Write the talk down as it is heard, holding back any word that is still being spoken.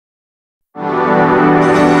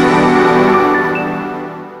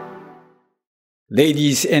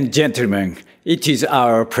Ladies and gentlemen, it is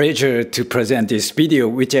our pleasure to present this video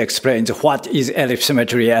which explains what is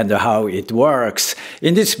ellipsometry and how it works.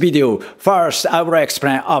 In this video, first I will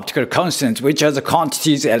explain optical constants which are the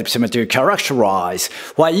quantities ellipsometry characterize.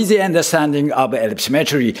 For easy understanding of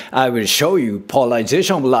ellipsometry, I will show you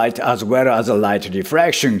polarization of light as well as light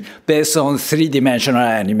refraction based on three-dimensional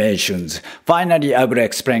animations. Finally, I will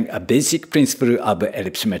explain a basic principle of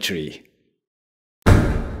ellipsometry.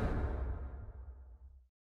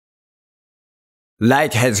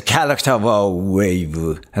 Light has character of a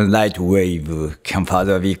wave, and light wave can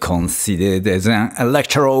further be considered as an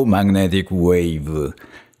electromagnetic wave.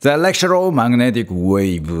 The electromagnetic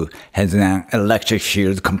wave has an electric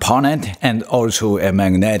field component and also a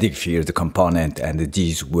magnetic field component, and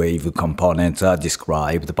these wave components are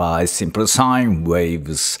described by simple sine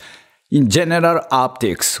waves. In general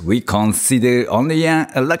optics, we consider only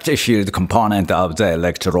an electric field component of the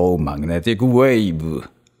electromagnetic wave.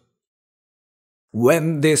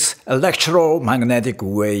 When this electromagnetic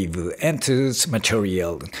wave enters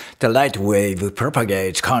material, the light wave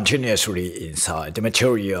propagates continuously inside the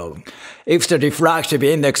material. If the refractive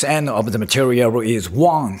index n of the material is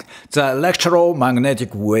 1, the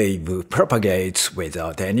electromagnetic wave propagates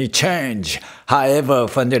without any change. However,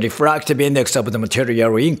 when the refractive index of the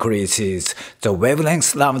material increases, the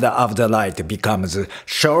wavelength lambda of the light becomes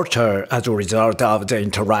shorter as a result of the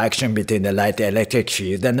interaction between the light electric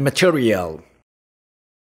field and the material.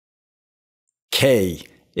 K,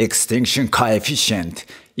 extinction coefficient,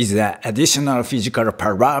 is an additional physical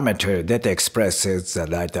parameter that expresses the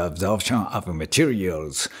light absorption of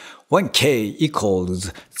materials. When K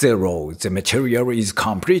equals 0, the material is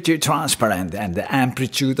completely transparent and the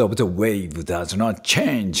amplitude of the wave does not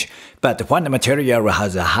change. But when the material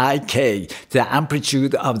has a high K, the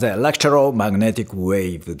amplitude of the electromagnetic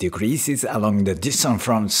wave decreases along the distance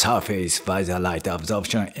from the surface by the light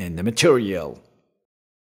absorption in the material.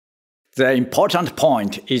 The important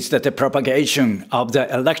point is that the propagation of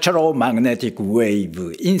the electromagnetic wave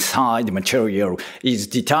inside the material is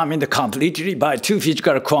determined completely by two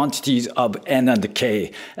physical quantities of n and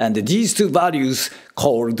k, and these two values,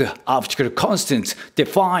 called optical constants,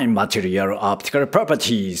 define material optical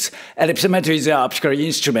properties. Ellipsometry is an optical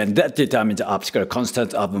instrument that determines the optical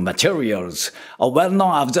constant of materials. A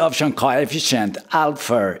well-known absorption coefficient,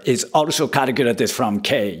 alpha, is also calculated from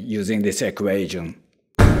k using this equation.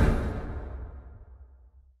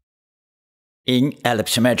 In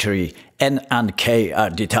ellipsometry, n and k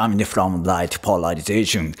are determined from light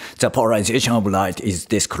polarization. The polarization of light is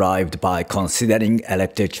described by considering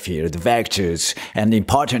electric field vectors, and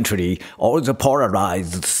importantly, all the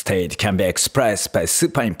polarized state can be expressed by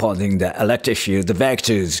superimposing the electric field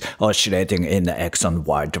vectors oscillating in the x and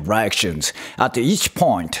y directions. At each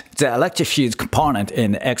point, the electric field component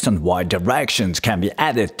in x and y directions can be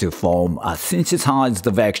added to form a synthesized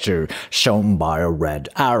vector shown by a red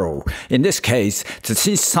arrow. In this case, the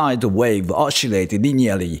synthesized wave oscillates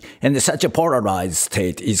linearly, and such a polarized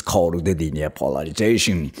state is called the linear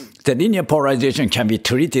polarization. The linear polarization can be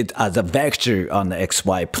treated as a vector on the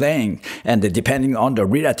xy plane, and depending on the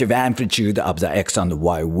relative amplitude of the x and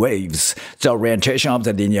y waves, the orientation of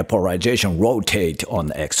the linear polarization rotates on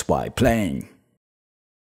the xy plane.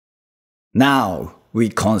 Now, we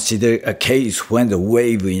consider a case when the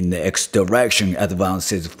wave in the x direction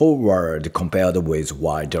advances forward compared with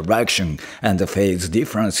y direction, and the phase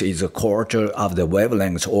difference is a quarter of the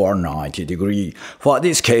wavelength or 90 degrees. For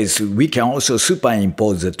this case, we can also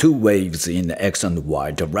superimpose the two waves in the x and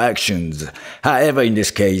y directions. However, in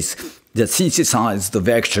this case, the synthesized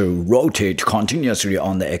vector rotates continuously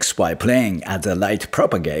on the xy plane as the light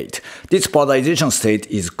propagates. This polarization state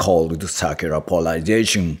is called circular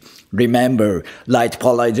polarization. Remember, light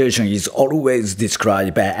polarization is always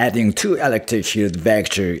described by adding two electric field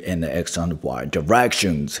vectors in the x and y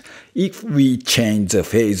directions. If we change the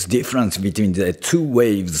phase difference between the two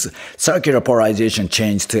waves, circular polarization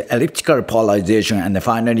changes to elliptical polarization and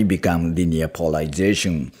finally becomes linear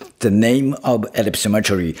polarization. The name of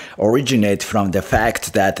ellipsometry originates from the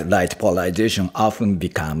fact that light polarization often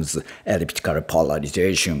becomes elliptical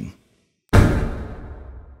polarization.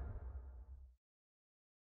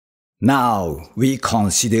 Now, we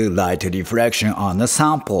consider light refraction on a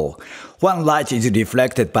sample. When light is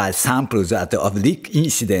reflected by samples at the oblique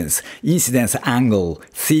incidence angle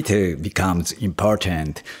theta becomes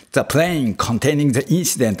important. The plane containing the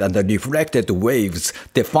incident and the reflected waves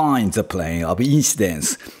defines the plane of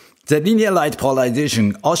incidence. The linear light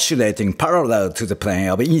polarization oscillating parallel to the plane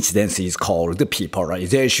of incidence is called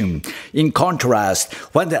p-polarization. In contrast,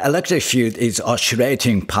 when the electric field is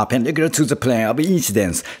oscillating perpendicular to the plane of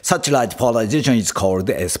incidence, such light polarization is called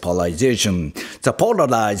s-polarization. The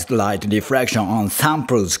polarized light diffraction on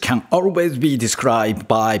samples can always be described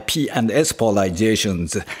by p and s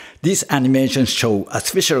polarizations. These animations show a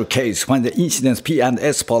special case when the incidence p and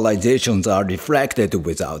s polarizations are reflected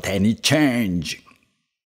without any change.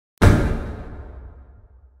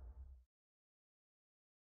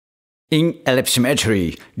 In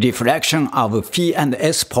ellipsometry, diffraction of P and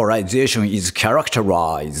S polarization is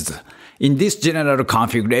characterized. In this general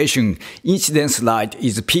configuration, incidence light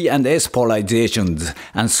is P and S polarizations,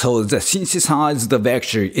 and so the synthesized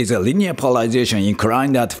vector is a linear polarization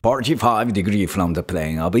inclined at 45 degrees from the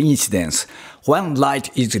plane of incidence. When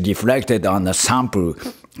light is reflected on a sample,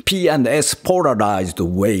 P and S polarized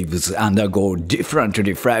waves undergo different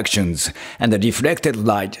refractions, and the reflected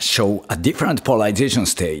light show a different polarization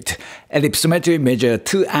state. Ellipsometry measures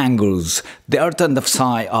two angles, delta and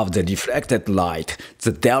psi of the reflected light.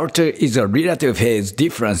 The delta is a relative phase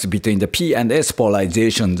difference between the P and S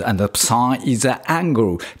polarizations, and the psi is an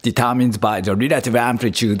angle determined by the relative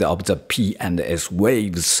amplitude of the P and S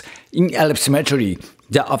waves. In ellipsometry,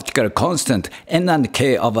 the optical constant n and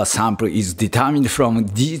k of a sample is determined from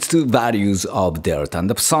these two values of delta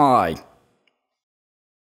and psi.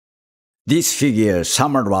 This figure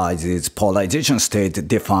summarizes polarization state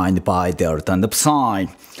defined by delta and psi.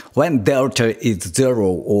 When delta is 0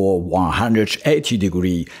 or 180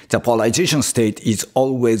 degrees, the polarization state is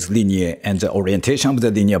always linear, and the orientation of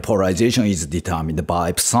the linear polarization is determined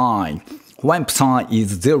by psi. When psi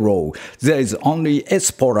is 0, there is only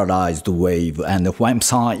S-polarized wave, and when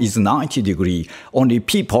psi is 90 degrees, only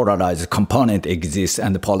P-polarized component exists,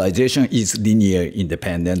 and the polarization is linear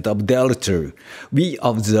independent of delta. We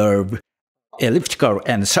observe elliptical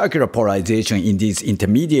and circular polarization in these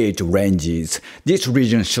intermediate ranges. This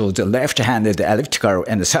region shows left-handed elliptical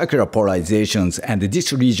and circular polarizations, and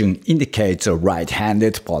this region indicates a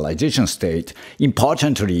right-handed polarization state.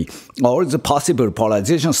 Importantly, all the possible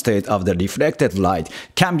polarization state of the reflected light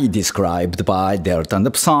can be described by delta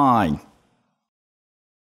and psi.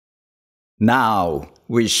 Now,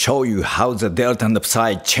 we show you how the delta and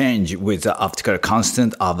psi change with the optical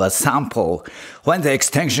constant of a sample. When the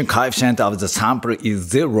extinction coefficient of the sample is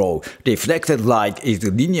 0, reflected light is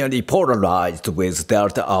linearly polarized with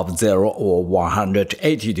delta of 0 or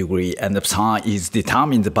 180 degrees, and psi is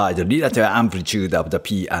determined by the relative amplitude of the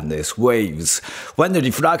P and S waves. When the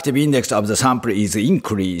refractive index of the sample is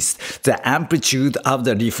increased, the amplitude of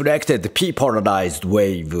the reflected P-polarized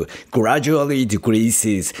wave gradually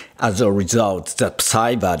decreases. As a result, the psi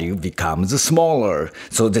value becomes smaller,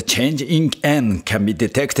 so the change in n can be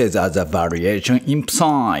detected as a variation in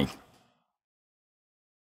psi.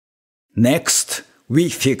 Next, we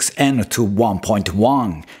fix n to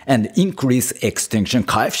 1.1 and increase extinction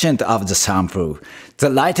coefficient of the sample. The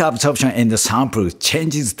light absorption in the sample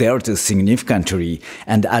changes delta significantly,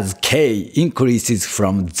 and as k increases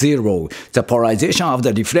from 0, the polarization of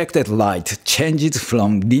the reflected light changes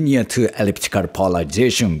from linear to elliptical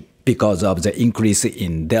polarization because of the increase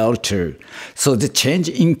in delta. So the change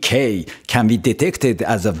in k can be detected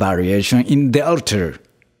as a variation in delta.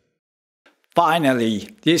 Finally,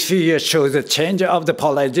 this figure shows the change of the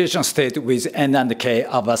polarization state with n and k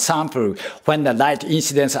of a sample when the light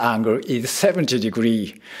incidence angle is 70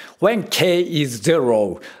 degrees. When k is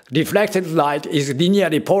 0, reflected light is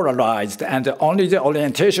linearly polarized, and only the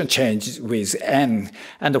orientation changes with n.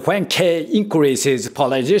 And when k increases,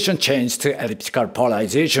 polarization changes to elliptical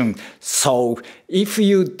polarization. So, if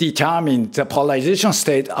you determine the polarization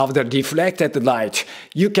state of the reflected light,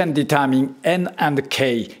 you can determine n and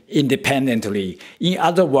k independently. In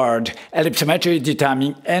other words, ellipsometry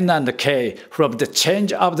determines n and k from the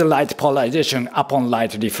change of the light polarization upon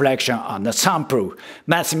light reflection on the sample.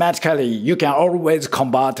 Mathematically, you can always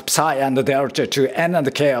convert psi and delta to n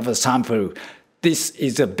and k of a sample. This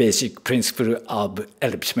is the basic principle of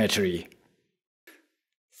ellipsometry.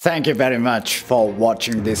 Thank you very much for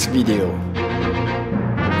watching this video.